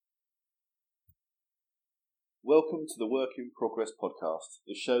Welcome to the Work in Progress podcast,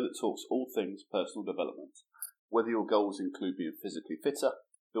 the show that talks all things personal development. Whether your goals include being physically fitter,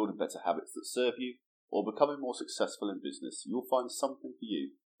 building better habits that serve you, or becoming more successful in business, you'll find something for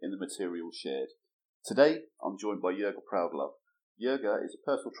you in the material shared. Today, I'm joined by Jurga Proudlove. Jurga is a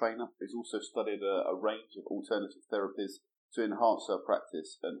personal trainer who's also studied a range of alternative therapies to enhance her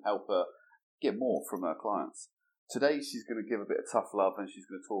practice and help her get more from her clients. Today, she's going to give a bit of tough love and she's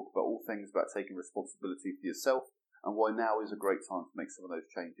going to talk about all things about taking responsibility for yourself and why now is a great time to make some of those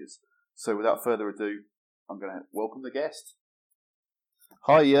changes. So without further ado, I'm going to welcome the guest.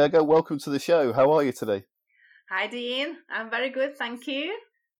 Hi, Jurga. Welcome to the show. How are you today? Hi, Dean. I'm very good, thank you.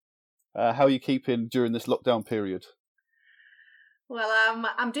 How are you keeping during this lockdown period? Well,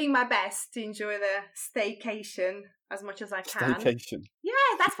 I'm doing my best to enjoy the staycation as much as I can. Staycation? Yeah,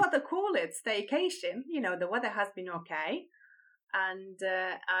 that's what they call it, staycation. You know, the weather has been okay. And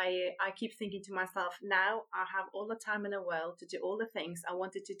I keep thinking to myself, now I have all the time in the world to do all the things I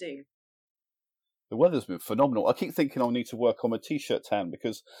wanted to do. The weather's been phenomenal. I keep thinking I'll need to work on my t-shirt tan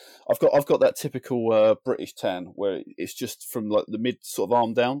because I've got that typical British tan where it's just from like the mid sort of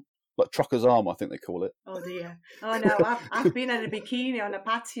arm down, like trucker's arm, I think they call it. Oh dear! Oh no, I've been in a bikini on a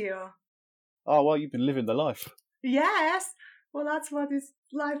patio. Oh well, you've been living the life. Yes, well that's what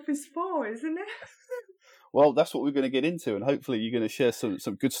life is for, isn't it? Well, that's what we're going to get into, and hopefully you're going to share some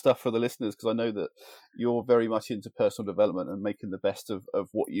good stuff for the listeners because I know that you're very much into personal development and making the best of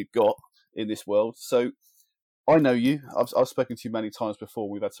what you've got in this world. So I know you. I've spoken to you many times before.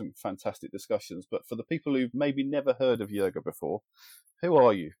 We've had some fantastic discussions. But for the people who've maybe never heard of Jurga before, who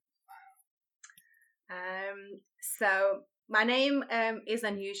are you? So my name is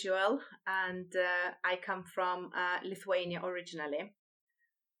unusual, and I come from Lithuania originally.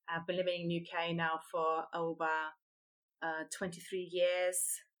 I've been living in UK now for over 23 years.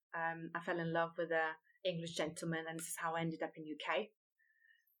 I fell in love with an English gentleman, and this is how I ended up in UK.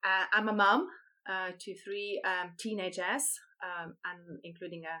 I'm a mum to three teenagers, and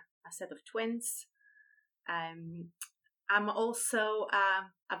including a set of twins. I'm also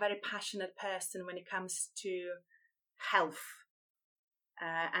a very passionate person when it comes to health,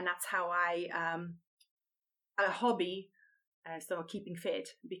 and that's how a hobby. So keeping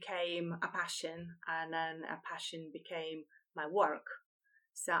fit became a passion, and then a passion became my work.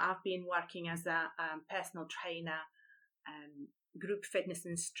 So I've been working as a personal trainer, group fitness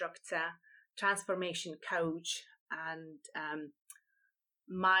instructor, transformation coach, and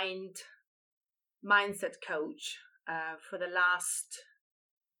mindset coach for the last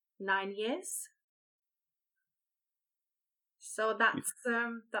 9 years. So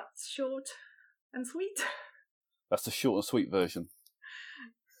that's short and sweet. That's the short and sweet version.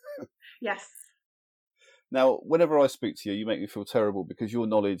 Yes. Now, whenever I speak to you, you make me feel terrible because your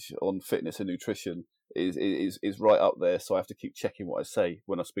knowledge on fitness and nutrition is right up there. So I have to keep checking what I say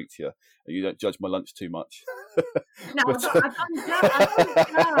when I speak to you, and you don't judge my lunch too much. No,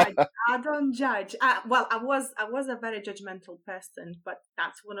 I don't judge. Well, I was a very judgmental person, but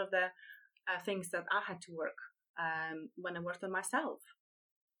that's one of the things that I had to work when I worked on myself,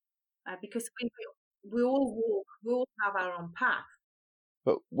 because we all have our own path.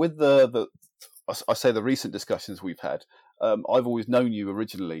 But with I say the recent discussions we've had, I've always known you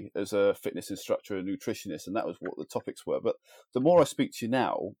originally as a fitness instructor and nutritionist, and that was what the topics were. But the more I speak to you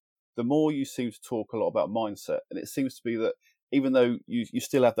now, the more you seem to talk a lot about mindset. And it seems to be that even though you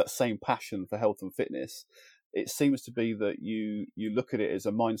still have that same passion for health and fitness, it seems to be that you look at it as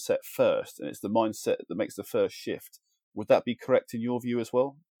a mindset first, and it's the mindset that makes the first shift. Would that be correct in your view as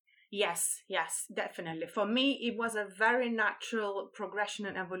well? Yes, definitely. For me, it was a very natural progression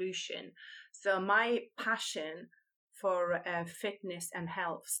and evolution. So my passion for fitness and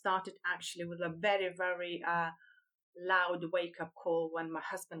health started actually with a very, very loud wake-up call when my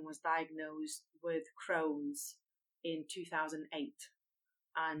husband was diagnosed with Crohn's in 2008.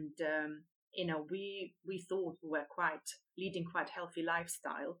 And, we thought we were leading quite healthy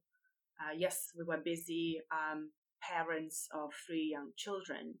lifestyle. Yes, we were busy parents of 3 young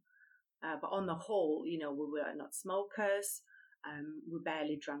children. But on the whole, we were not smokers. We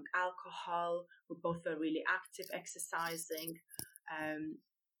barely drank alcohol. We both were really active, exercising.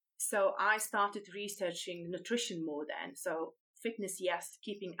 So I started researching nutrition more then. So fitness, yes,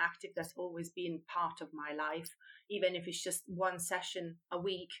 keeping active, that's always been part of my life, even if it's just one session a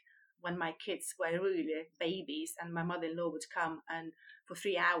week when my kids were really babies and my mother-in-law would come, and for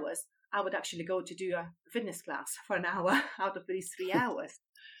 3 hours, I would actually go to do a fitness class for an hour out of these 3 hours.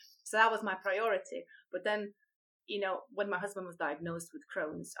 So that was my priority. But then, when my husband was diagnosed with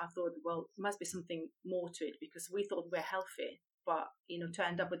Crohn's, I thought, well, there must be something more to it because we thought we're healthy. But, to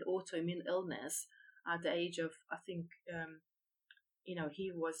end up with autoimmune illness at the age of, I think,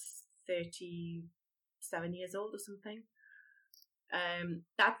 he was 37 years old or something.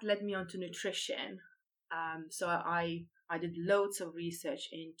 That led me on to nutrition. So I did loads of research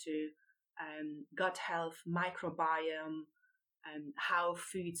into gut health, microbiome, how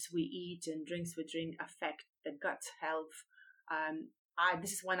foods we eat and drinks we drink affect the gut health.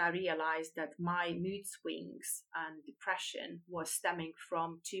 This is when I realized that my mood swings and depression was stemming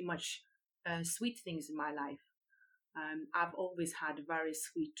from too much sweet things in my life. I've always had a very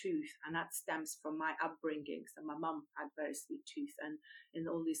sweet tooth, and that stems from my upbringing. So my mum had very sweet tooth, and in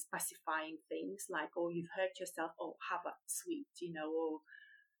all these specifying things like, oh, you've hurt yourself, oh, have a sweet, or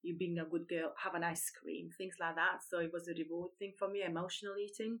you being a good girl, have an ice cream, things like that. So it was a reward thing for me, emotional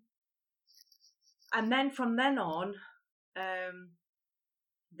eating. And then from then on,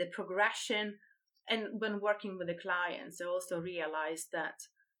 the progression, and when working with the clients, I also realized that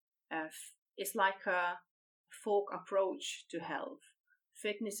it's like a folk approach to health.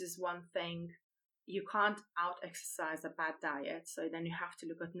 Fitness is one thing. You can't out-exercise a bad diet, so then you have to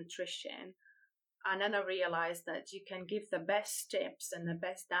look at nutrition. And then I realized that you can give the best tips and the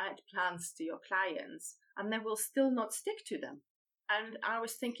best diet plans to your clients, and they will still not stick to them. And I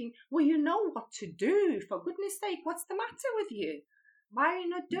was thinking, well, you know what to do. For goodness sake, what's the matter with you? Why are you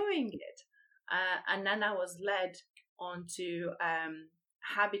not doing it? And then I was led onto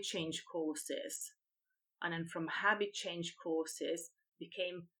habit change courses. And then from habit change courses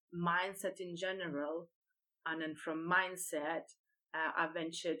became mindset in general. And then from mindset, I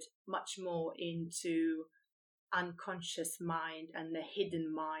ventured much more into unconscious mind and the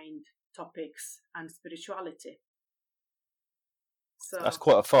hidden mind topics and spirituality. So that's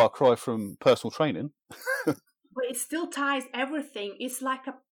quite a far cry from personal training. But it still ties everything. It's like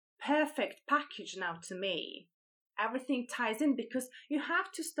a perfect package now to me. Everything ties in because you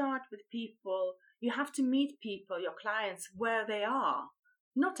have to start with people. You have to meet people, your clients, where they are.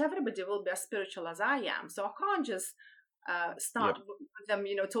 Not everybody will be as spiritual as I am. So I can't just start with them,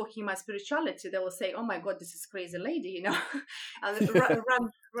 talking about spirituality. They will say, oh my God, this is crazy lady, and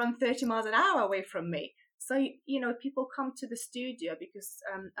run 30 miles an hour away from me. So, people come to the studio because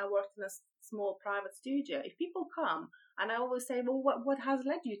I worked in a small private studio. If people come, and I always say, well, what has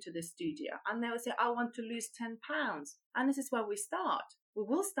led you to the studio? And they will say, I want to lose 10 pounds. And this is where we start. We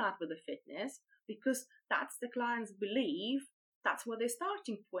will start with the fitness because that's the client's belief. That's what their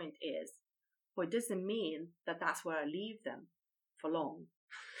starting point is. But it doesn't mean that that's where I leave them for long.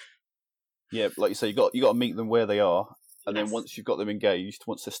 Yeah, like you say, you got to meet them where they are. And Yes. then once you've got them engaged,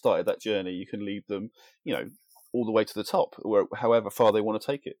 once they've started that journey, you can lead them, all the way to the top, or however far they want to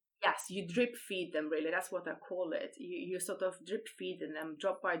take it. Yes, you drip feed them, really. That's what I call it. You sort of drip feeding them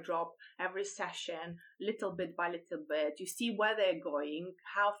drop by drop, every session, little bit by little bit. You see where they're going,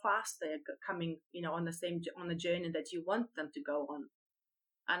 how fast they're coming, on the journey that you want them to go on.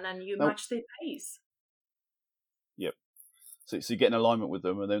 And then you match their pace. Yep. So you get in alignment with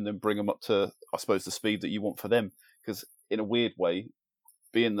them and then bring them up to, I suppose, the speed that you want for them. Because in a weird way,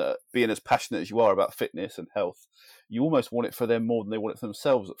 being as passionate as you are about fitness and health, you almost want it for them more than they want it for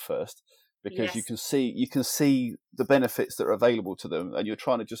themselves at first, because you can see the benefits that are available to them, and you're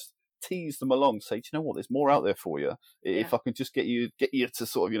trying to just tease them along, say, do you know what, there's more out there for you if I can just get you to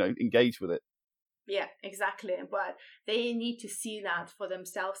sort of engage with it. Yeah, exactly. But they need to see that for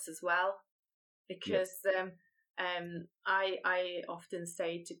themselves as well, because I often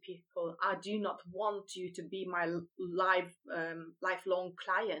say to people, I do not want you to be my lifelong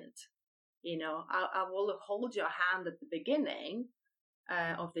client. I will hold your hand at the beginning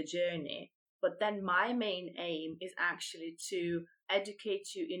of the journey, but then my main aim is actually to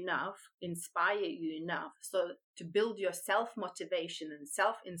educate you enough, inspire you enough, so to build your self-motivation and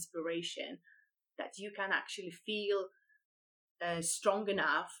self-inspiration that you can actually feel strong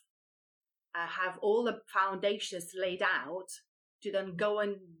enough, have all the foundations laid out to then go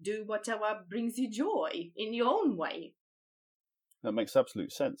and do whatever brings you joy in your own way. That makes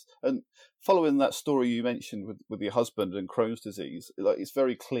absolute sense. And following that story you mentioned with your husband and Crohn's disease, it's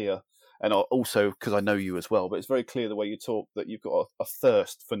very clear, and also because I know you as well, but it's very clear the way you talk that you've got a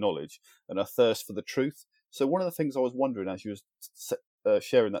thirst for knowledge and a thirst for the truth. So one of the things I was wondering as you were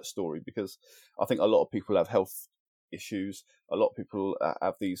sharing that story, because I think a lot of people have health issues, a lot of people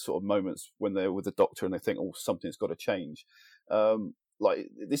have these sort of moments when they're with a doctor and they think, oh, something's got to change.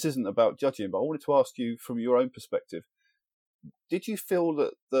 This isn't about judging, but I wanted to ask you from your own perspective, did you feel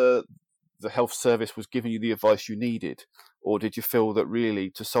that the health service was giving you the advice you needed, or did you feel that really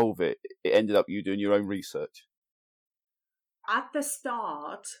to solve it ended up you doing your own research? At the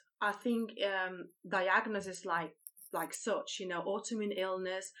start, I think diagnosis like like such, autoimmune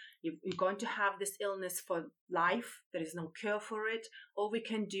illness. You're going to have this illness for life. There is no cure for it. All we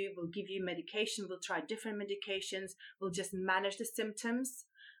can do, we'll give you medication. We'll try different medications. We'll just manage the symptoms.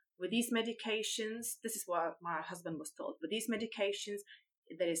 With these medications, this is what my husband was told. With these medications,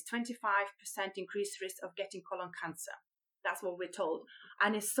 there is 25% increased risk of getting colon cancer. That's what we're told.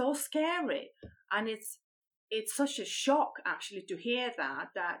 And it's so scary. And it's such a shock, actually, to hear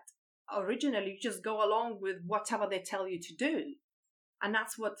that originally you just go along with whatever they tell you to do. And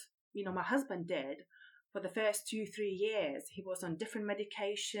that's what, my husband did for the first 2-3 years. He was on different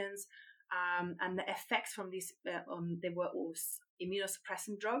medications, and the effects from these, they were all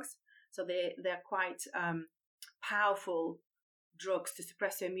immunosuppressant drugs. So they're quite powerful drugs to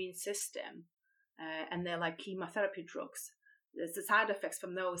suppress the immune system. And they're like chemotherapy drugs. The side effects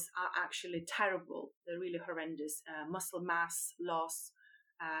from those are actually terrible. They're really horrendous. Muscle mass loss,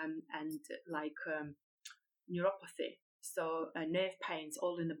 and like neuropathy. So nerve pains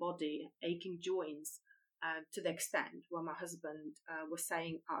all in the body, aching joints, to the extent where my husband was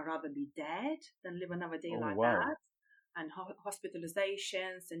saying, I'd rather be dead than live another day that. And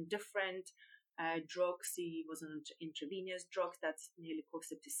hospitalizations and different drugs. He was on intravenous drugs that nearly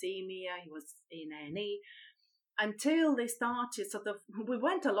caused septicemia. He was in A&E. Until they started we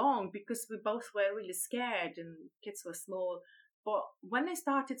went along because we both were really scared and kids were small. But when they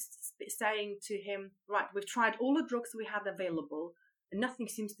started saying to him, right, we've tried all the drugs we had available and nothing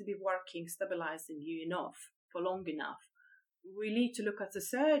seems to be working, stabilizing you enough for long enough, we need to look at the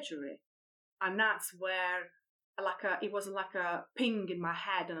surgery. And that's where it was like a ping in my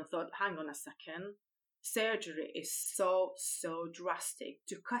head, and I thought, hang on a second, surgery is so drastic.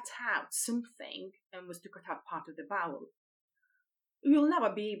 To cut out something and was to cut out part of the bowel. You'll never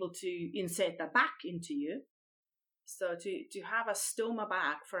be able to insert that back into you. So to have a stoma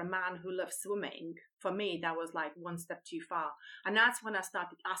back for a man who loves swimming, for me, that was like one step too far. And that's when I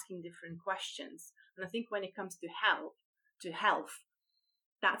started asking different questions. And I think when it comes to health,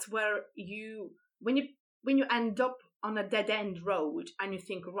 that's where when you end up on a dead end road and you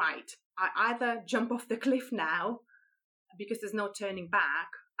think, right, I either jump off the cliff now because there's no turning back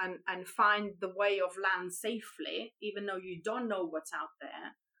and find the way of land safely, even though you don't know what's out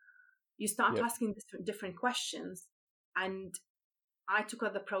there. You start asking different questions. And I took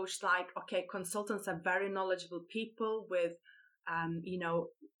the approach like, okay, consultants are very knowledgeable people with,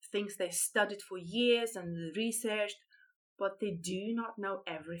 things they studied for years and researched, but they do not know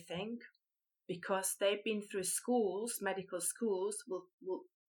everything because they've been through schools, medical schools,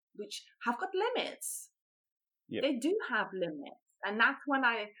 which have got limits. Yep. They do have limits. And that's when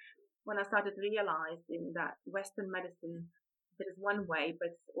I started realizing that Western medicine, there is one way, but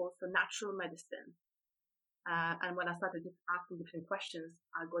it's also natural medicine. And when I started just asking different questions,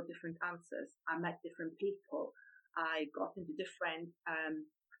 I got different answers. I met different people. I got into different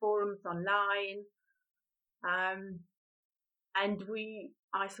forums online. And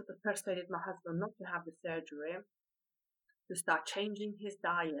I sort of persuaded my husband not to have the surgery, to start changing his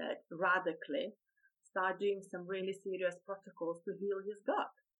diet radically, start doing some really serious protocols to heal his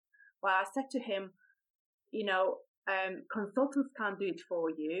gut. Well, I said to him, consultants can't do it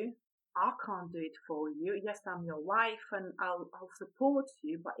for you. I can't do it for you. Yes, I'm your wife and I'll support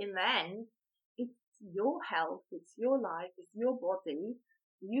you. But in the end, it's your health, it's your life, it's your body.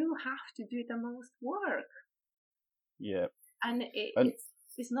 You have to do the most work. Yeah. And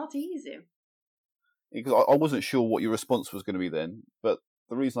it's not easy. Because I wasn't sure what your response was going to be then, but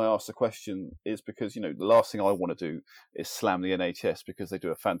the reason I asked the question is because, the last thing I want to do is slam the NHS because they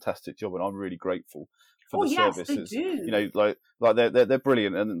do a fantastic job and I'm really grateful for the services. They do. Like they're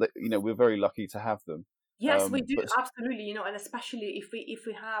brilliant and we're very lucky to have them. Yes, we do, absolutely, and especially if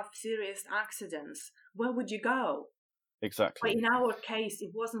we have serious accidents, where would you go? Exactly. But in our case,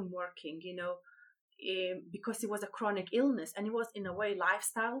 it wasn't working, because it was a chronic illness and it was in a way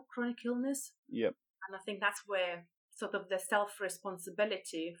lifestyle chronic illness. Yep. And I think that's where sort of the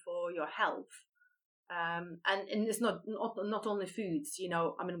self-responsibility for your health, and it's not only foods,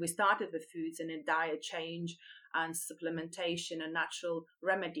 we started with foods and a diet change and supplementation and natural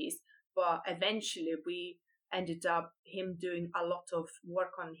remedies, but eventually we ended up him doing a lot of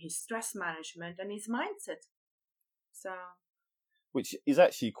work on his stress management and his mindset. So, which is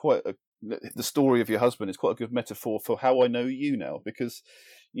actually the story of your husband is quite a good metaphor for how I know you now, because,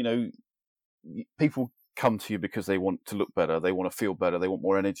 people come to you because they want to look better, they want to feel better, they want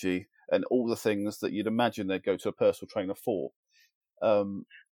more energy, and all the things that you'd imagine they'd go to a personal trainer for.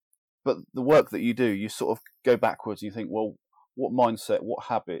 But the work that you do, you sort of go backwards and you think, well, what mindset, what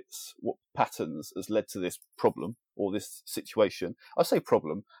habits, what patterns has led to this problem or this situation? I say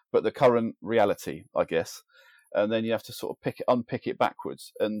problem, but the current reality, I guess. and then you have to sort of unpick it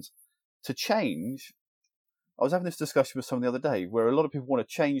backwards. And to change, I was having this discussion with someone the other day where a lot of people want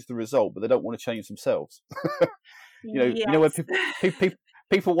to change the result, but they don't want to change themselves. Yes. You know when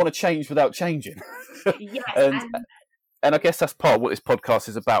people want to change without changing. Yes. And I guess that's part of what this podcast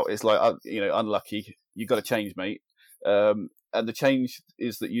is about. It's like, unlucky, you got to change, mate. And the change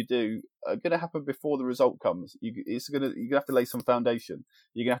is that you do are going to happen before the result comes. You're going to have to lay some foundation.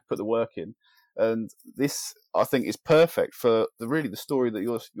 You're going to have to put the work in. And this, I think, is perfect for the story that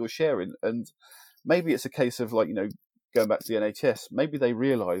you're sharing. And maybe it's a case of going back to the NHS. Maybe they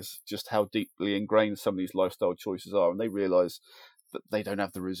realise just how deeply ingrained some of these lifestyle choices are, and they realise that they don't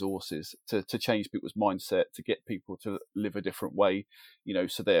have the resources to change people's mindset, to get people to live a different way,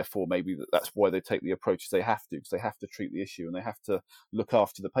 so therefore maybe that's why they take the approaches they have to, because they have to treat the issue and they have to look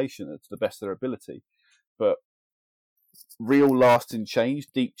after the patient to the best of their ability. But real lasting change,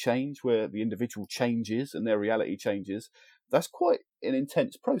 deep change, where the individual changes and their reality changes, that's quite an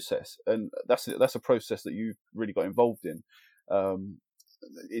intense process. And that's a process that you've really got involved in.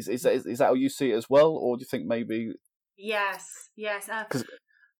 Is that how you see it as well? Or do you think maybe... Yes.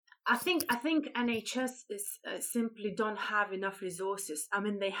 I think NHS is simply don't have enough resources. I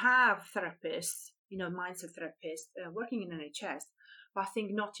mean, they have therapists, mindset therapists working in NHS, but I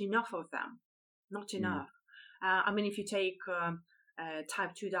think not enough of them. Not enough. I mean, if you take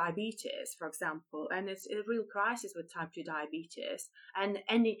type 2 diabetes, for example, and it's a real crisis with type 2 diabetes, and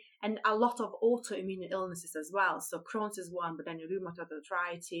a lot of autoimmune illnesses as well. So Crohn's is one, but then rheumatoid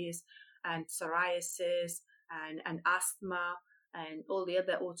arthritis and psoriasis and asthma and all the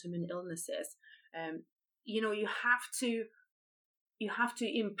other autoimmune illnesses. You have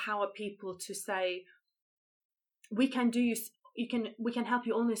to empower people to say, we can help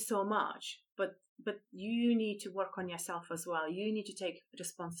you only so much, but you need to work on yourself as well. You need to take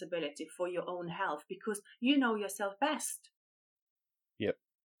responsibility for your own health because you know yourself best. Yep.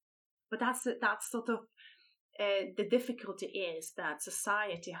 But that's sort of the difficulty is that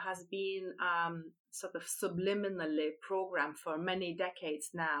society has been sort of subliminally programmed for many decades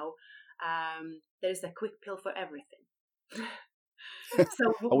now. There is a quick pill for everything.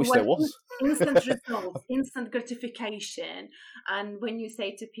 So I wish there was. Instant results, instant gratification. And when you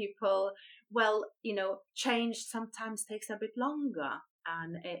say to people, well, change sometimes takes a bit longer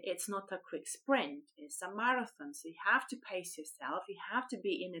and it's not a quick sprint, it's a marathon. So you have to pace yourself. You have to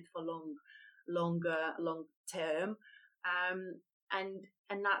be in it for long term.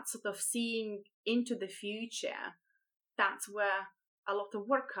 And that sort of seeing into the future, that's where a lot of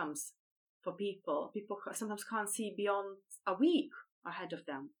work comes for people. People sometimes can't see beyond a week ahead of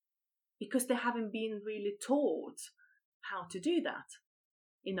them because they haven't been really taught how to do that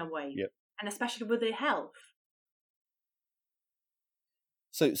in a way. Yep. And especially with their health.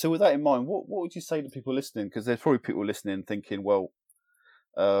 So with that in mind, what would you say to people listening? Because there's probably people listening thinking, well,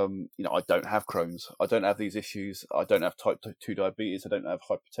 I don't have Crohn's, I don't have these issues, I don't have type 2 diabetes, I don't have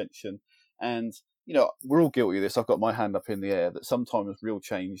hypertension, and we're all guilty of this. I've got my hand up in the air that sometimes real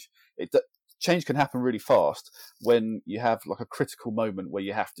change can happen really fast when you have like a critical moment where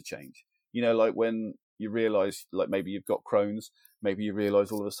you have to change. Like when you realise, like maybe you've got Crohn's, maybe you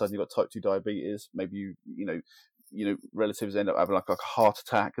realise all of a sudden you've got type 2 diabetes, maybe relatives end up having like a heart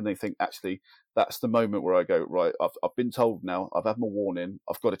attack, and they think actually that's the moment where I go, right, I've been told now, I've had my warning,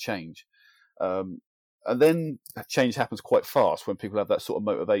 I've got to change. And then change happens quite fast when people have that sort of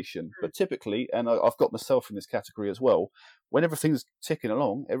motivation. But typically, and I've got myself in this category as well, when everything's ticking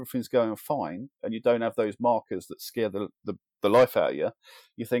along, everything's going fine, and you don't have those markers that scare the life out of you,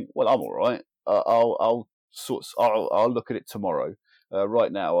 you think, well, I'm all right. I'll look at it tomorrow.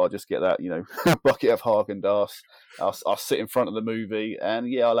 Right now, I'll just get that, bucket of Haagen-Dazs. I'll sit in front of the movie, and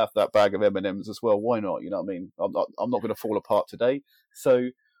I'll have that bag of M&Ms as well. Why not? You know what I mean? I'm not going to fall apart today,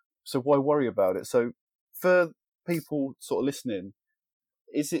 so why worry about it? So for people sort of listening,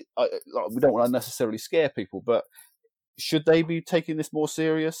 is it? We don't want to necessarily scare people, but should they be taking this more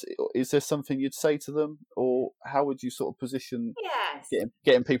serious? Is there something you'd say to them, or how would you sort of position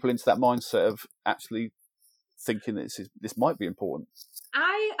getting people into that mindset of actually thinking that this might be important?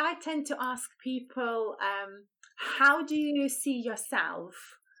 I tend to ask people, how do you see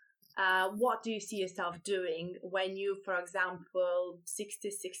yourself? What do you see yourself doing when you, for example, 60,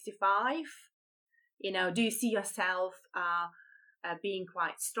 65? Do you see yourself being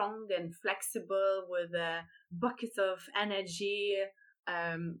quite strong and flexible with buckets of energy,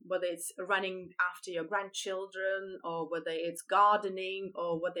 whether it's running after your grandchildren, or whether it's gardening,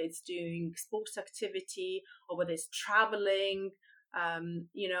 or whether it's doing sports activity, or whether it's traveling,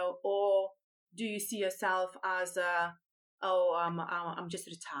 or do you see yourself as I'm just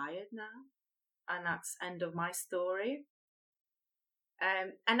retired now, and that's end of my story.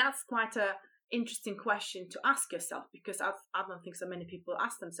 And that's quite a interesting question to ask yourself, because I don't think so many people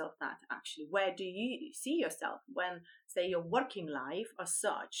ask themselves that actually. Where do you see yourself when, say, your working life as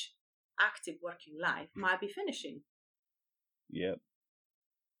such, active working life, might be finishing? Yeah.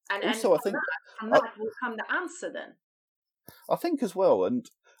 And also, I think from that will come the answer then. I think as well, and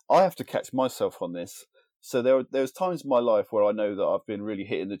I have to catch myself on this. So there's times in my life where I know that I've been really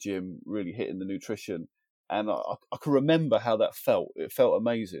hitting the gym, really hitting the nutrition, and I can remember how that felt. It felt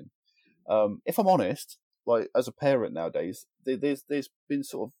amazing. If I'm honest, like as a parent nowadays, there's been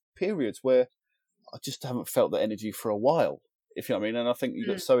sort of periods where I just haven't felt that energy for a while, if you know what I mean. And I think you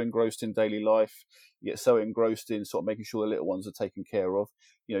get so engrossed in daily life, you get so engrossed in sort of making sure the little ones are taken care of.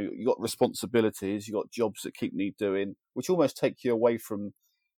 You know, you got responsibilities, you got jobs that keep need doing, which almost take you away from,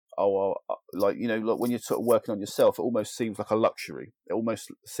 like when you're sort of working on yourself, it almost seems like a luxury. It almost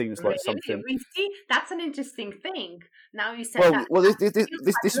seems like something. We see, that's an interesting thing. Now you said that. Well,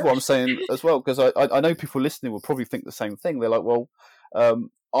 this is what I'm saying as well, because I know people listening will probably think the same thing. They're like, well,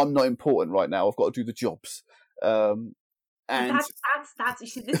 I'm not important right now. I've got to do the jobs. And that's you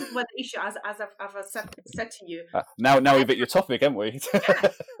see, this is what the issue, as I've said to you. Now we've hit your topic, haven't we? Yeah,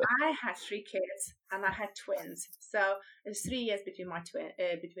 I had 3 kids and I had twins, so there's 3 years between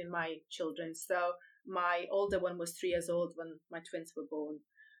my children. So my older one was 3 years old when my twins were born,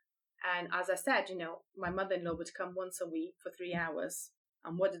 and as I said, my mother-in-law would come once a week for 3 hours.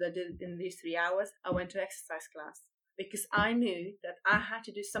 And what did I do in these 3 hours? I went to exercise class, because I knew that I had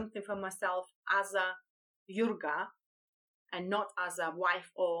to do something for myself as a Jurga, and not as a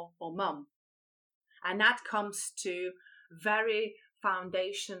wife or mum. And that comes to very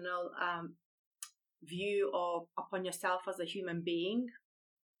foundational view upon yourself as a human being.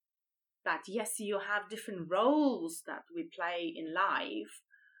 That yes, you have different roles that we play in life.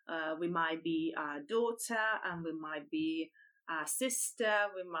 We might be a daughter, and we might be a sister.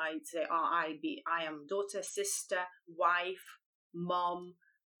 We might say, I am daughter, sister, wife, mom,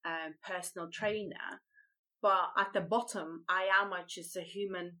 personal trainer. But at the bottom, I am just a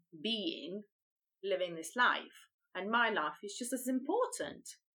human being living this life, and my life is just as important.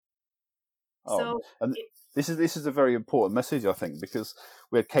 This is a very important message, I think, because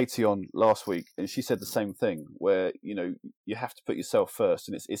we had Katie on last week, and she said the same thing, where you have to put yourself first,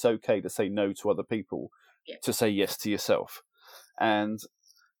 and it's okay to say no to other people, to say yes to yourself, and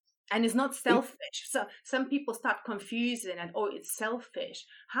it's not selfish. So some people start confusing and, it's selfish.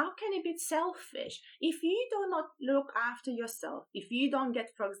 How can it be selfish? If you do not look after yourself, if you don't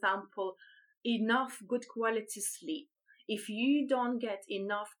get, for example, enough good quality sleep, if you don't get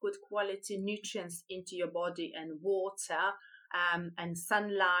enough good quality nutrients into your body, and water, and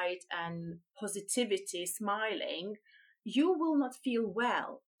sunlight and positivity, smiling, you will not feel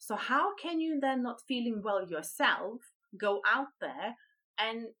well. So how can you then, not feeling well yourself, go out there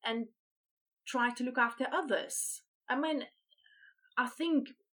and try to look after others? I mean, I think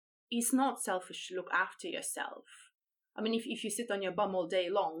it's not selfish to look after yourself. I mean, if you sit on your bum all day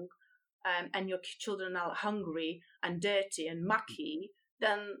long, and your children are hungry and dirty and mucky,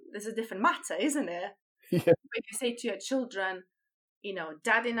 then there's a different matter, isn't it? Yeah. If you say to your children,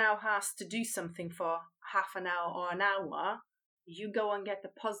 Daddy now has to do something for half an hour or an hour, you go and get the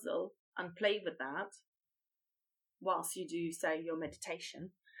puzzle and play with that whilst you do, say, your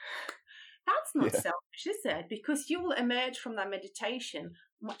meditation. That's not selfish, is it? Because you will emerge from that meditation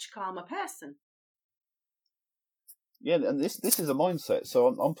a much calmer person. Yeah, and this is a mindset. So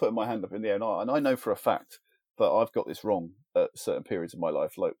I'm putting my hand up in the air, and I know for a fact that I've got this wrong at certain periods of my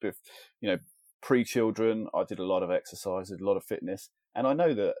life. Like, pre-children, I did a lot of exercise, did a lot of fitness, and I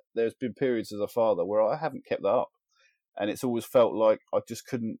know that there's been periods as a father where I haven't kept that up. And it's always felt like I just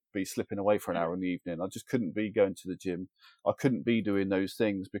couldn't be slipping away for an hour in the evening. I just couldn't be going to the gym. I couldn't be doing those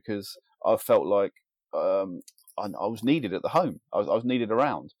things because I felt like I was needed at the home. I was needed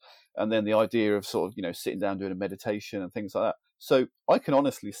around. And then the idea of sort of, sitting down doing a meditation and things like that. So I can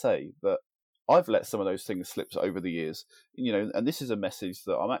honestly say that I've let some of those things slip over the years, and this is a message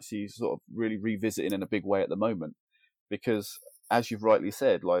that I'm actually sort of really revisiting in a big way at the moment, because as you've rightly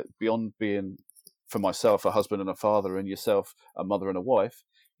said, like beyond being, for myself, a husband and a father, and yourself, a mother and a wife,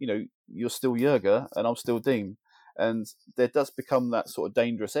 you're still Jurga and I'm still Dean. And there does become that sort of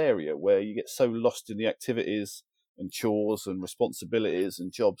dangerous area where you get so lost in the activities and chores and responsibilities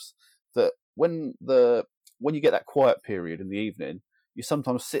and jobs that when you get that quiet period in the evening, you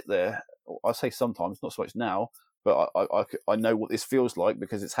sometimes sit there. I say sometimes, not so much now, but I know what this feels like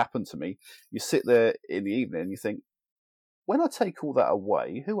because it's happened to me. You sit there in the evening and you think, when I take all that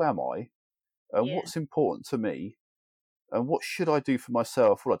away, who am I? What's important to me? and what should I do for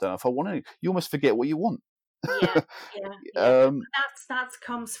myself? Well, I don't know if I want to. You almost forget what you want. Yeah, yeah. That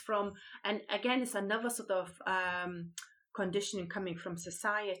comes from, and again, it's another sort of conditioning coming from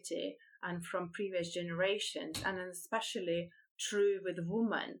society and from previous generations, and especially true with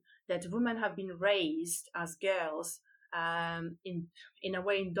women, that women have been raised as girls, in a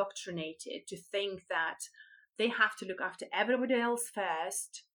way indoctrinated to think that they have to look after everybody else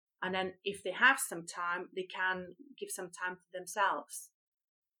first, and then if they have some time, they can give some time to themselves.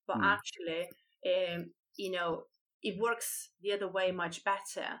 But actually, it works the other way much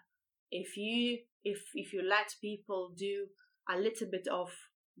better. If you let people do a little bit of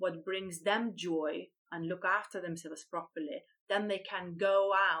what brings them joy and look after themselves properly, then they can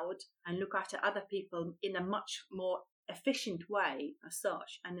go out and look after other people in a much more efficient way as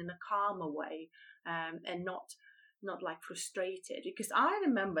such, and in a calmer way, and not like frustrated. Because I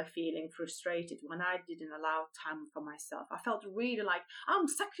remember feeling frustrated when I didn't allow time for myself. I felt really like I'm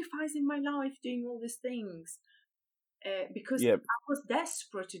sacrificing my life doing all these things, because I was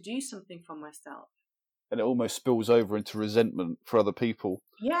desperate to do something for myself. And it almost spills over into resentment for other people.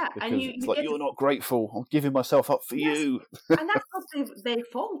 Yeah, because and it's like, you're not grateful. I'm giving myself up for you. And that's not their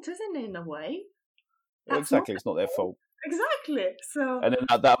fault, isn't it, in a way? Well, exactly, it's not their fault. Exactly. So, and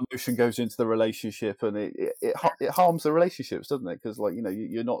then that emotion goes into the relationship, and it harms the relationships, doesn't it? Because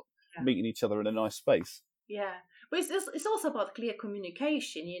you're not meeting each other in a nice space. Yeah, but it's also about clear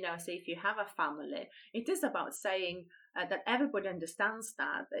communication. So if you have a family, it is about saying that everybody understands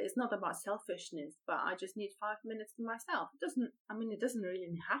that it's not about selfishness, but I just need 5 minutes to myself. It doesn't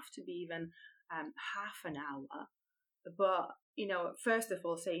really have to be even half an hour. But, first of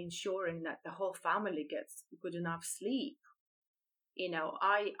all, say ensuring that the whole family gets good enough sleep.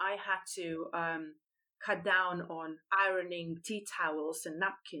 I had to cut down on ironing tea towels and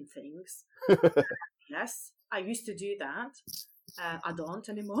napkin things. Yes, I used to do that. I don't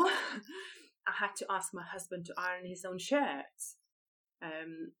anymore. I had to ask my husband to iron his own shirts.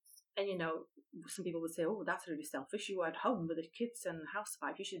 And, some people would say, oh, that's really selfish. You are at home with the kids and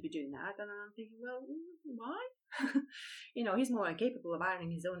housewife. You should be doing that. And I'm thinking, well, why? He's more capable of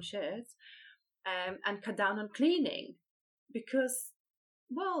ironing his own shirts. And cut down on cleaning. Because,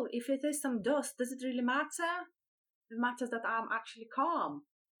 well, if it is some dust, does it really matter? It matters that I'm actually calm.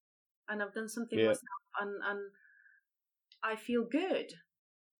 And I've done something myself, and I feel good.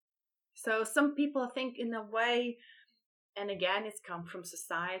 So some people think in a way, and again, it's come from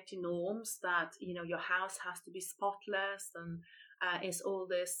society norms that, your house has to be spotless, and it's all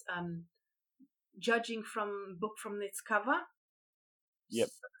this judging from book from its cover. Yep.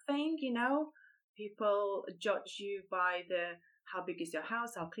 Thing, people judge you by how big is your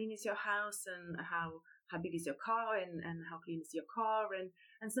house, how clean is your house, and how big is your car, and how clean is your car,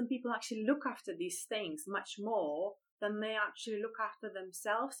 and some people actually look after these things much more than they actually look after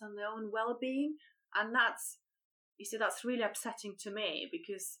themselves and their own well-being. And that's really upsetting to me,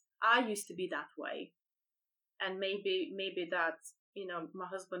 because I used to be that way, and maybe that my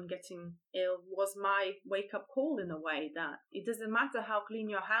husband getting ill was my wake-up call in a way, that it doesn't matter how clean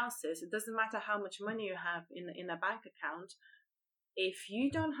your house is, it doesn't matter how much money you have in a bank account. If you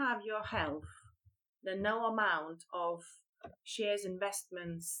don't have your health, then no amount of shares,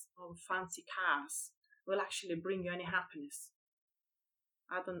 investments, or fancy cars will actually bring you any happiness.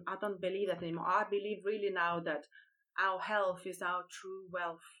 I don't believe that anymore. I believe really now that our health is our true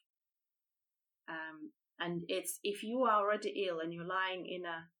wealth. And it's, if you are already ill and you're lying in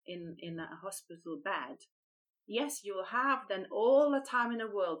a hospital bed, yes, you'll have then all the time in the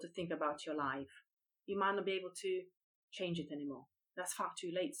world to think about your life. You might not be able to change it anymore. That's far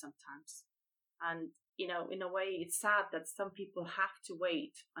too late sometimes. And, in a way, it's sad that some people have to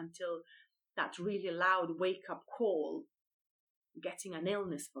wait until that really loud wake-up call, getting an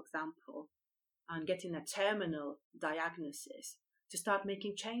illness, for example, and getting a terminal diagnosis, to start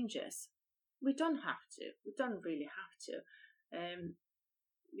making changes. We don't have to. We don't really have to.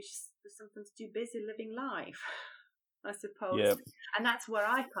 We just sometimes too busy living life, I suppose. Yeah. And that's where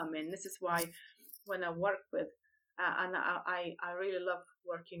I come in. This is why when I work with, and I really love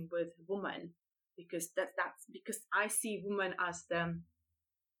working with women, because that's because I see women as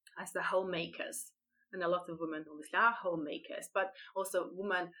the homemakers. And a lot of women obviously are homemakers, but also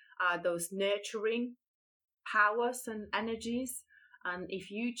women are those nurturing powers and energies. And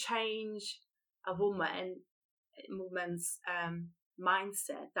if you change a woman's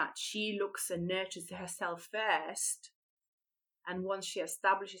mindset, that she looks and nurtures herself first, and once she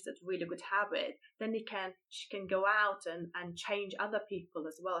establishes that really good habit, then she can go out and change other people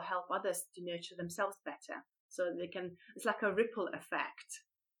as well, help others to nurture themselves better. So it's like a ripple effect.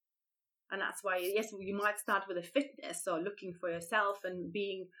 And that's why, yes, you might start with a fitness, so looking for yourself and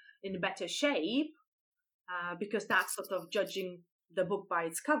being in better shape, because that's sort of judging the book by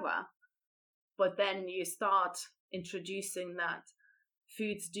its cover. But then you start introducing that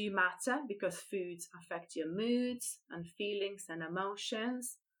foods do matter, because foods affect your moods and feelings and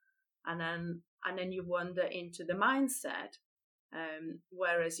emotions. And then you wander into the mindset.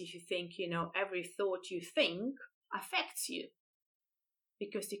 Whereas if you think, every thought you think affects you,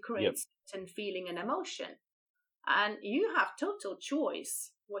 because it creates certain feeling and emotion. And you have total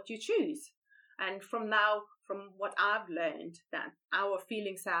choice what you choose. And from what I've learned, that our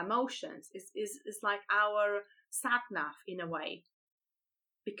feelings, our emotions is like our sat nav in a way,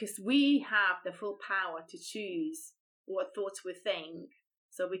 because we have the full power to choose what thoughts we think.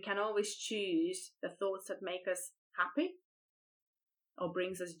 So we can always choose the thoughts that make us happy or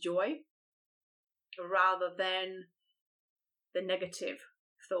brings us joy, rather than the negative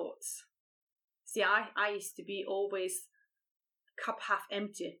thoughts. See, I used to be always cup half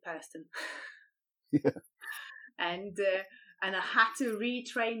empty person. Yeah. And I had to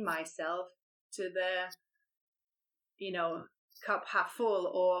retrain myself to the, cup half full,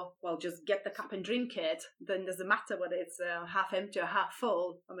 or, well, just get the cup and drink it. Then doesn't matter whether it's half empty or half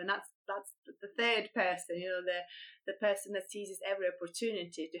full. I mean, that's the third person, the person that seizes every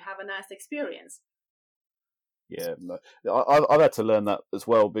opportunity to have a nice experience. Yeah, I've had to learn that as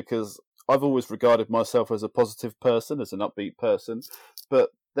well, because I've always regarded myself as a positive person, as an upbeat person. But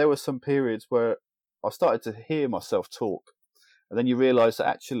there were some periods where I started to hear myself talk, and then you realise that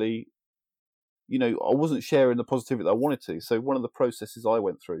actually, I wasn't sharing the positivity that I wanted to. So one of the processes I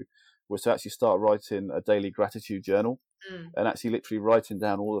went through was to actually start writing a daily gratitude journal, and actually literally writing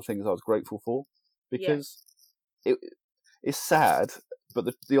down all the things I was grateful for, because it's sad,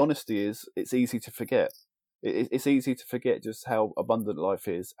 but the honesty is it's easy to forget. It's easy to forget just how abundant life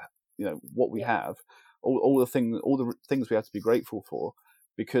is, what we have, all the things we have to be grateful for,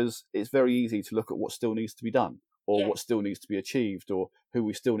 because it's very easy to look at what still needs to be done, or what still needs to be achieved, or who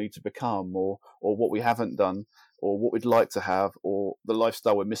we still need to become, or what we haven't done, or what we'd like to have, or the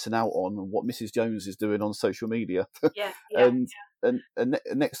lifestyle we're missing out on, and what Mrs. Jones is doing on social media. And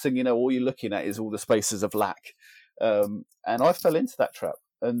next thing you know, all you're looking at is all the spaces of lack. And I fell into that trap.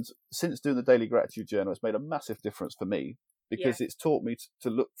 And since doing the daily gratitude journal, it's made a massive difference for me, because it's taught me to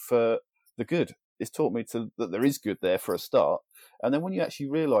look for the good. It's taught me that there is good there for a start. And then when you actually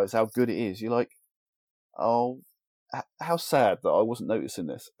realise how good it is, you're like, oh, how sad that I wasn't noticing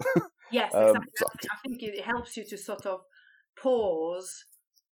this. Yes, exactly. I think it helps you to sort of pause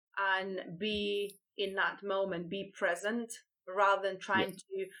and be in that moment, be present, rather than trying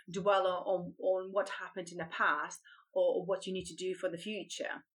to dwell on what happened in the past, or what you need to do for the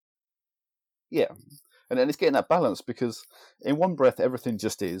future. Yeah. And then it's getting that balance, because in one breath, everything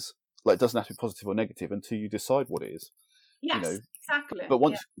just is. Like, it doesn't have to be positive or negative until you decide what it is. Yes, exactly. But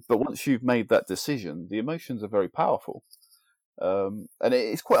once you've made that decision, the emotions are very powerful. And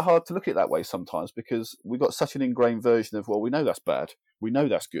it's quite hard to look at it that way sometimes, because we've got such an ingrained version of, well, we know that's bad, we know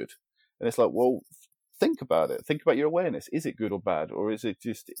that's good. And it's like, well, think about it. Think about your awareness. Is it good or bad, or is it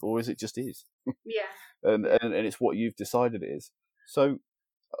just is? and it's what you've decided it is. So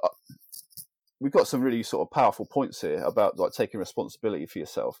we've got some really sort of powerful points here about like taking responsibility for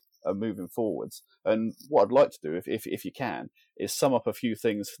yourself and moving forwards. And what I'd like to do, if you can, is sum up a few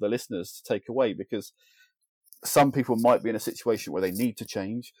things for the listeners to take away, because some people might be in a situation where they need to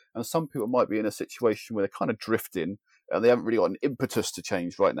change, and some people might be in a situation where they're kind of drifting and they haven't really got an impetus to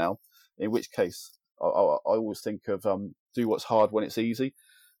change right now. In which case, I always think of do what's hard when it's easy,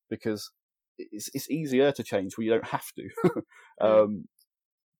 because it's easier to change when you don't have to.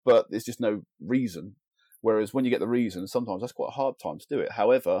 But there's just no reason. Whereas when you get the reason, sometimes that's quite a hard time to do it.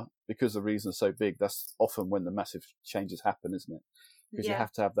 However, because the reason's so big, that's often when the massive changes happen, isn't it? Because you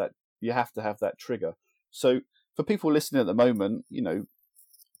have to have that. You have to have that trigger. So for people listening at the moment,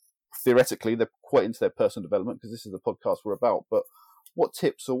 theoretically they're quite into their personal development, because this is the podcast we're about. But what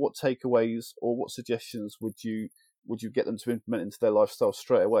tips or what takeaways or what suggestions would you get them to implement into their lifestyle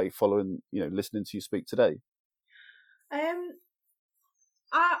straight away following listening to you speak today?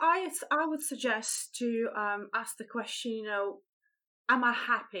 I would suggest to ask the question, am I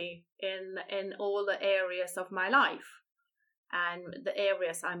happy in all the areas of my life? And the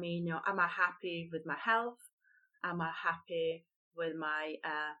areas, I mean, am I happy with my health? Am I happy with my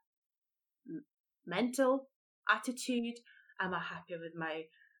mental attitude? Am I happy with my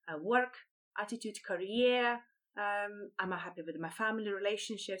work attitude, career? Am I happy with my family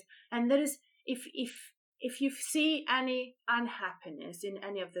relationships? And there is, if you see any unhappiness in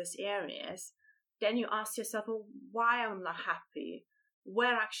any of those areas, then you ask yourself, well, why am I not happy?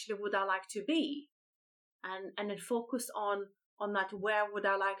 where actually would I like to be, and then focus on that. Where would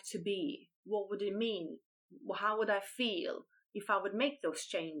I like to be? What would it mean? How would I feel if I would make those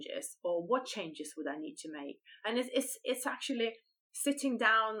changes, or what changes would I need to make? And it's actually sitting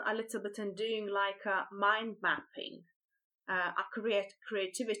down a little bit and doing like a mind mapping, a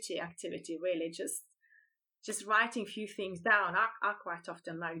creativity activity, really, just writing a few things down. I quite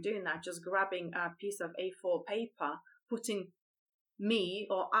often like doing that, just grabbing a piece of A4 paper, putting me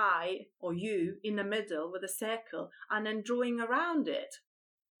or I or you in the middle with a circle, and then drawing around it.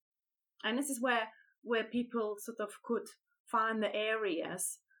 And this is where people sort of could find the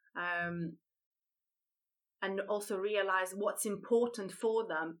areas, and also realize what's important for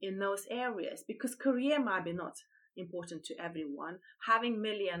them in those areas, because career might be not important to everyone. Having £1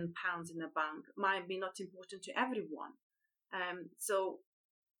 million in the bank might be not important to everyone. So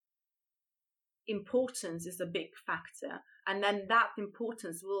importance is a big factor, and then that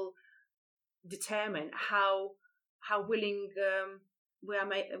importance will determine how willing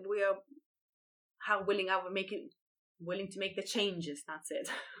how willing I will make it, willing to make the changes. That's it.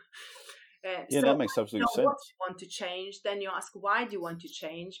 So that makes absolute sense. What you want to change, then you ask, why do you want to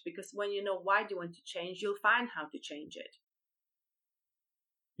change? Because when you know why do you want to change, you'll find how to change it.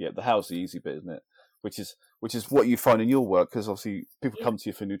 Yeah, the how's the easy bit, isn't it? Which is what you find in your work, because obviously people come to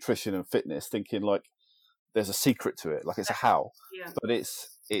you for nutrition and fitness thinking like there's a secret to it, like it's a how, but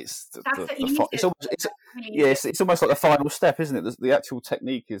it's almost like the final step, isn't it? The actual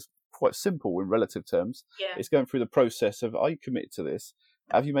technique is quite simple in relative terms. It's going through the process of, are you committed to this?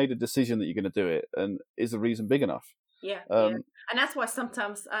 Have you made a decision that you're going to do it? And is the reason big enough? And that's why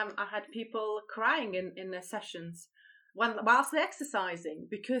sometimes I had people crying in their sessions whilst they're exercising,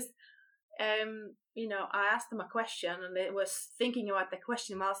 because I asked them a question and they was thinking about the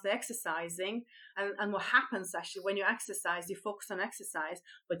question whilst they're exercising, and what happens actually when you exercise, you focus on exercise,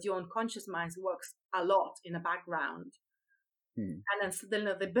 but your unconscious mind works a lot in the background. And then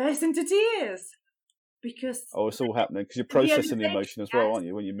suddenly they burst into tears. Because it's all happening because you're processing the emotion as well, aren't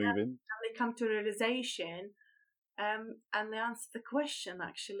you, when you're moving? And they come to realization, and they answer the question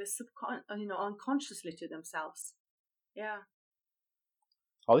actually unconsciously to themselves. Yeah.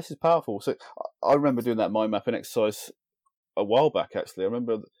 Oh, this is powerful. So I remember doing that mind mapping exercise a while back. Actually, I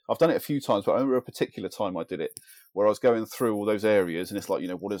remember I've done it a few times, but I remember a particular time I did it where I was going through all those areas, and it's like,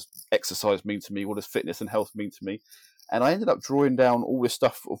 what does exercise mean to me? What does fitness and health mean to me? And I ended up drawing down all this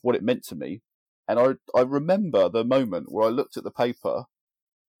stuff of what it meant to me. And I remember the moment where I looked at the paper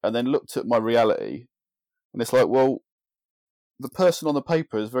and then looked at my reality, and it's like, well, the person on the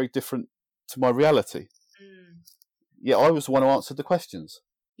paper is very different to my reality. Yeah, I was the one who answered the questions.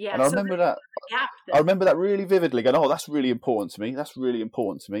 Yeah, and I remember that. I remember that really vividly. Going, oh, that's really important to me. That's really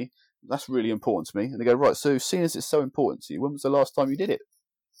important to me. That's really important to me. And they go, right. So, seeing as it's so important to you, when was the last time you did it?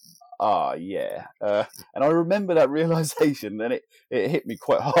 Yeah. And I remember that realization, and it hit me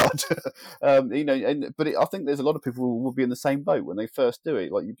quite hard. I think there's a lot of people who will be in the same boat when they first do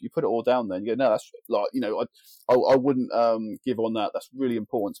it. Like you put it all down there and you go, no, that's like, I wouldn't give on that. That's really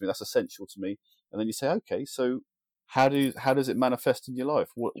important to me. That's essential to me. And then you say, okay, so how does it manifest in your life?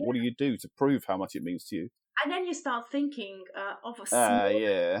 What do you do to prove how much it means to you? And then you start thinking of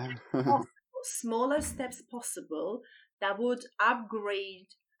smaller steps possible that would upgrade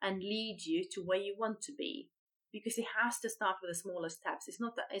and lead you to where you want to be, because it has to start with the smaller steps. It's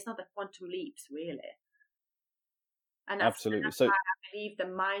not the quantum leaps, really. And absolutely. That's why I believe the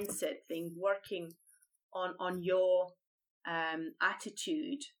mindset thing, working on your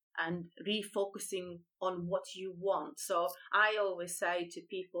attitude and refocusing on what you want. So I always say to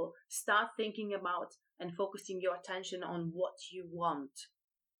people, start thinking about and focusing your attention on what you want.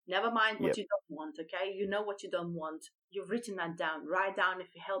 Never mind what you don't want, okay? You know what you don't want. You've written that down. Write down if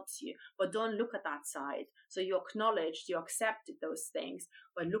it helps you. But don't look at that side. So you acknowledged, you accepted those things.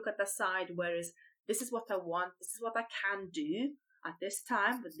 But look at the side, whereas this is what I want. This is what I can do at this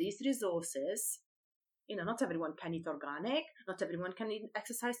time with these resources. Not everyone can eat organic. Not everyone can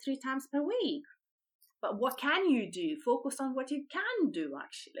exercise 3 times per week. But what can you do? Focus on what you can do,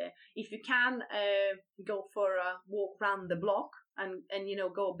 actually. If you can go for a walk around the block and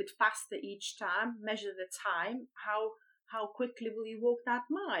go a bit faster each time, measure the time, how quickly will you walk that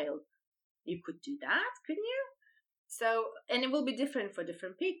mile? You could do that, couldn't you? So, and it will be different for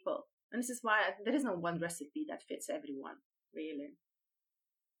different people. And this is why there is no one recipe that fits everyone, really.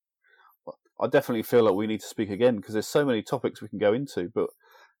 I definitely feel like we need to speak again, because there's so many topics we can go into, but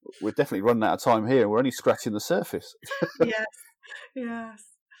we're definitely running out of time here. We're only scratching the surface. Yes.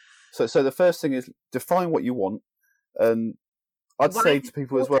 So the first thing is define what you want, and I'd say to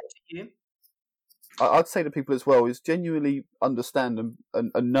people as well. I'd say to people as well is genuinely understand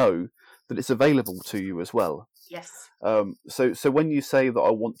and know that it's available to you as well. Yes. So when you say that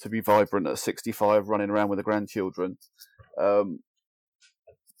I want to be vibrant at 65, running around with the grandchildren,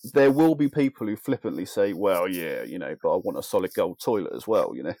 there will be people who flippantly say, well, yeah, but I want a solid gold toilet as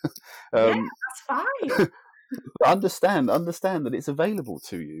well, Yeah, that's fine. understand that it's available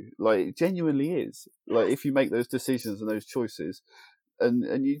to you. Like, it genuinely is. Yes. Like, if you make those decisions and those choices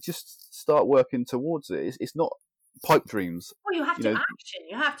and you just start working towards it, it's not pipe dreams. Well, you have to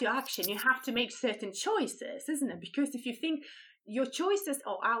action. You have to make certain choices, isn't it? Because if you think your choices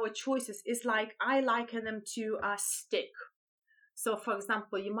or our choices is like, I liken them to a stick. So, for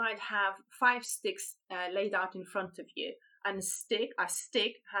example, you might have 5 sticks laid out in front of you, and a stick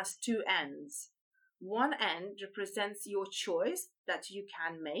has 2 ends. One end represents your choice that you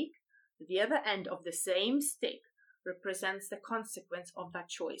can make. The other end of the same stick represents the consequence of that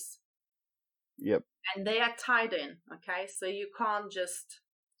choice. Yep. And they are tied in, okay? So you can't just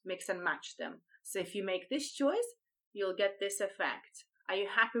mix and match them. So if you make this choice, you'll get this effect. Are you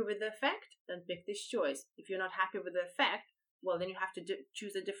happy with the effect? Then pick this choice. If you're not happy with the effect, well, then you have to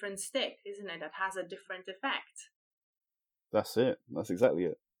choose a different stick, isn't it? That has a different effect. That's it. That's exactly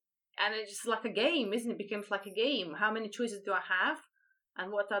it. And it's just like a game, isn't it? It becomes like a game. How many choices do I have?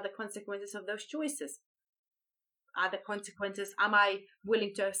 And what are the consequences of those choices? Are the consequences, am I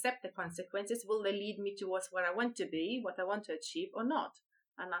willing to accept the consequences? Will they lead me towards where I want to be, what I want to achieve, or not?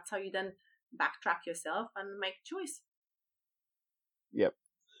 And that's how you then backtrack yourself and make a choice. Yep.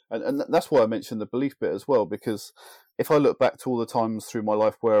 And that's why I mentioned the belief bit as well, because if I look back to all the times through my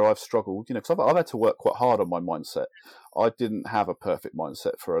life where I've struggled, because I've had to work quite hard on my mindset. I didn't have a perfect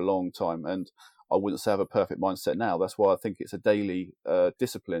mindset for a long time, and I wouldn't say I have a perfect mindset now. That's why I think it's a daily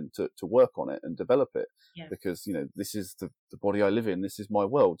discipline to work on it and develop it, because this is the body I live in. This is my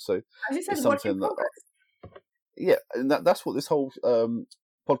world. So it's something that, and that's what this whole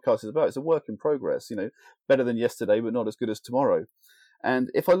podcast is about. It's a work in progress. Better than yesterday, but not as good as tomorrow.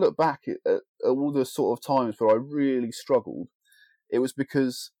 And if I look back at all the sort of times where I really struggled, it was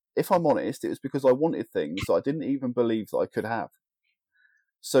because, if I'm honest, it was because I wanted things that I didn't even believe that I could have.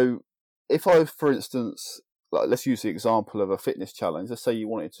 So if I, for instance, let's use the example of a fitness challenge. Let's say you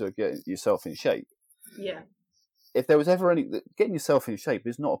wanted to get yourself in shape. Yeah. If there was ever getting yourself in shape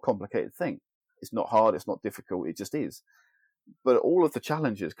is not a complicated thing. It's not hard. It's not difficult. It just is. But all of the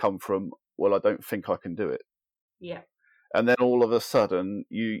challenges come from, well, I don't think I can do it. Yeah. And then all of a sudden,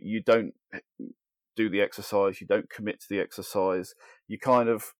 you don't do the exercise, you don't commit to the exercise, you kind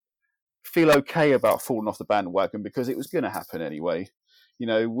of feel okay about falling off the bandwagon because it was going to happen anyway.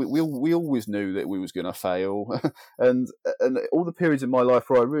 We always knew that we was going to fail, and all the periods in my life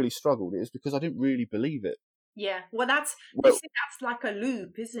where I really struggled, it was because I didn't really believe it. Yeah, well, that's like a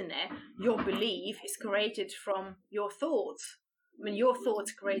loop, isn't it? Your belief is created from your thoughts. I mean, your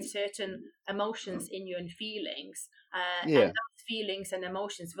thoughts create certain emotions in you and feelings, and those feelings and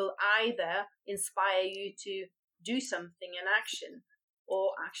emotions will either inspire you to do something in action or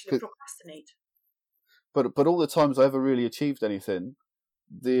actually procrastinate. But all the times I ever really achieved anything,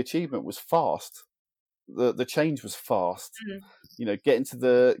 the achievement was fast. The change was fast. Getting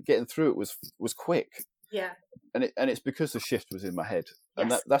through it was quick. Yeah. And it's because the shift was in my head.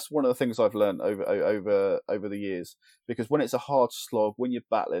 And that's one of the things I've learned over the years. Because when it's a hard slog, when you're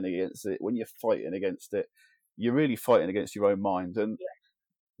battling against it, when you're fighting against it, you're really fighting against your own mind. And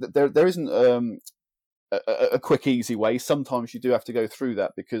there isn't a quick, easy way. Sometimes you do have to go through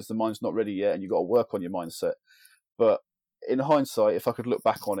that because the mind's not ready yet and you've got to work on your mindset. But in hindsight, if I could look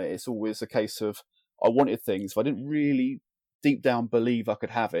back on it, it's always a case of I wanted things. If I didn't really deep down believe I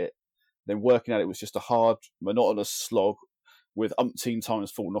could have it, then working at it was just a hard, monotonous slog with umpteen times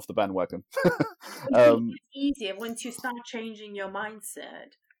falling off the bandwagon. It's easier once you start changing your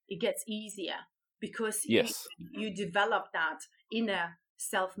mindset. It gets easier because you develop that inner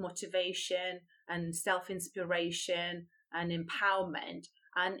self-motivation and self-inspiration and empowerment.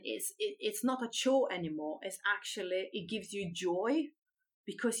 And it's not a chore anymore. It gives you joy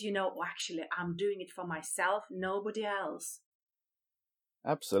because actually I'm doing it for myself, nobody else.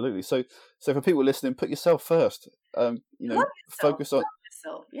 Absolutely. So for people listening, put yourself first. Focus on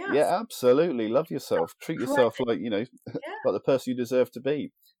yourself. Yes. Yeah, absolutely. Love yourself. Treat yourself like like the person you deserve to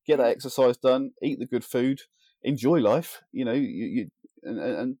be. Get that exercise done. Eat the good food. Enjoy life.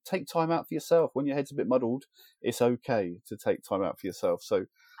 And take time out for yourself. When your head's a bit muddled, it's okay to take time out for yourself. So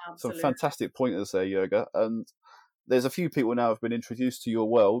absolutely. Some fantastic pointers there, Jurga. And there's a few people now who've been introduced to your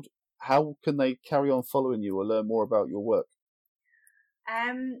world. How can they carry on following you or learn more about your work?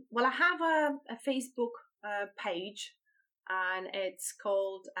 Well, I have a Facebook page, and it's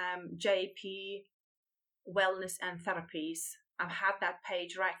called JP wellness and therapies. I've had that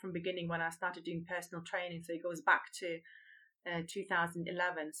page right from the beginning when I started doing personal training. So it goes back to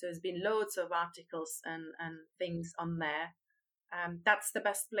 2011. So there's been loads of articles and things on there. That's the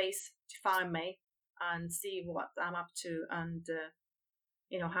best place to find me and see what I'm up to, and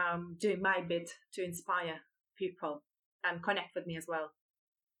how I'm doing my bit to inspire people and connect with me as well.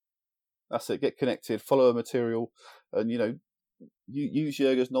 That's it. Get connected, follow her material, and you use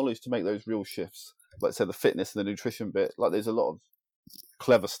Jurga's knowledge to make those real shifts. Like I said, the fitness and the nutrition bit. Like there's a lot of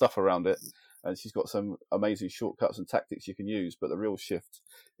clever stuff around it, and she's got some amazing shortcuts and tactics you can use. But the real shift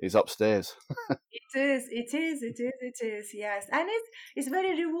is upstairs. It is. Yes, and it's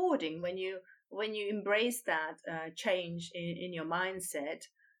very rewarding when you embrace that change in your mindset,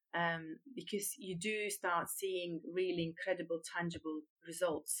 because you do start seeing really incredible, tangible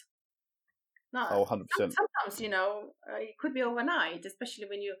results. No, 100%. Sometimes it could be overnight, especially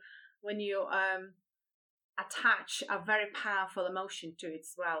when you attach a very powerful emotion to it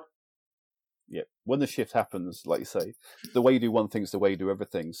as well. Yeah, when the shift happens, like you say, the way you do one thing is the way you do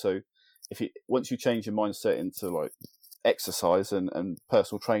everything. So once you change your mindset into like exercise and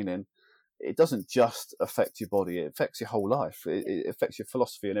personal training, it doesn't just affect your body; it affects your whole life. It affects your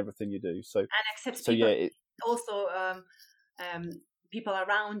philosophy and everything you do. So also people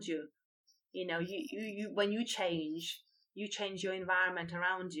around you. You when you change your environment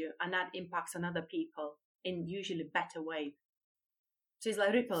around you, and that impacts on other people in usually better way. So it's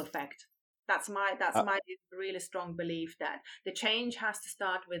like ripple effect. That's my really strong belief that the change has to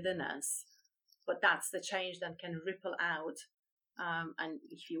start within us, but that's the change that can ripple out. And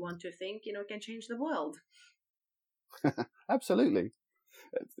if you want to think, it can change the world. Absolutely.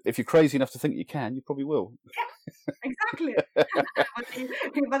 If you're crazy enough to think you can, you probably will. Yeah, exactly.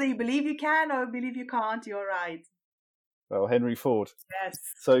 Whether you believe you can or believe you can't, you're right. Well, Henry Ford. Yes.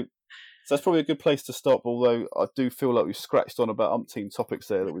 So that's probably a good place to stop, although I do feel like we've scratched on about umpteen topics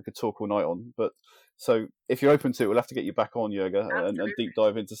there that we could talk all night on. But so if you're open to it, we'll have to get you back on, Jurga, and deep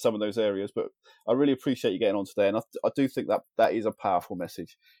dive into some of those areas. But I really appreciate you getting on today. And I do think that is a powerful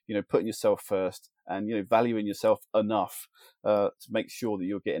message, putting yourself first and, valuing yourself enough to make sure that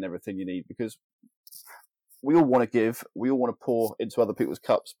you're getting everything you need, because we all want to give, we all want to pour into other people's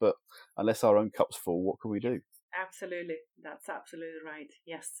cups, but unless our own cup's full, what can we do? Absolutely. That's absolutely right.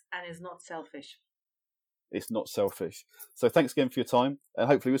 Yes. And it's not selfish. It's not selfish. So thanks again for your time, and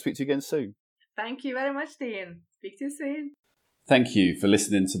hopefully we'll speak to you again soon. Thank you very much, Dean. Speak to you soon. Thank you for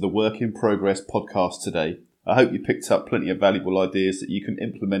listening to the Work in Progress podcast today. I hope you picked up plenty of valuable ideas that you can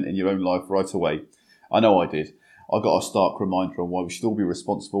implement in your own life right away. I know I did. I got a stark reminder on why we should all be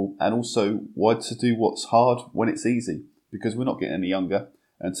responsible, and also why to do what's hard when it's easy, because we're not getting any younger,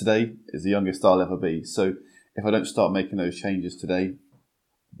 and today is the youngest I'll ever be. So if I don't start making those changes today,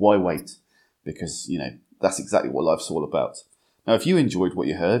 why wait? Because, that's exactly what life's all about. Now, if you enjoyed what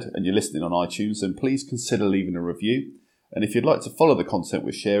you heard and you're listening on iTunes, then please consider leaving a review. And if you'd like to follow the content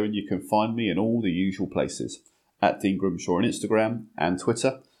we're sharing, you can find me in all the usual places, at Dean Grimshaw on Instagram and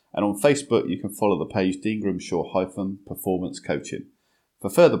Twitter. And on Facebook, you can follow the page Dean Grimshaw-Performance Coaching. For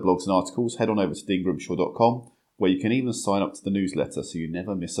further blogs and articles, head on over to deangrimshaw.com, where you can even sign up to the newsletter so you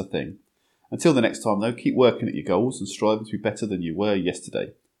never miss a thing. Until the next time, though, keep working at your goals and striving to be better than you were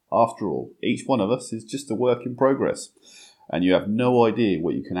yesterday. After all, each one of us is just a work in progress, and you have no idea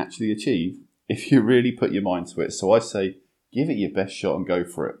what you can actually achieve if you really put your mind to it. So I say, give it your best shot and go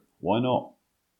for it. Why not?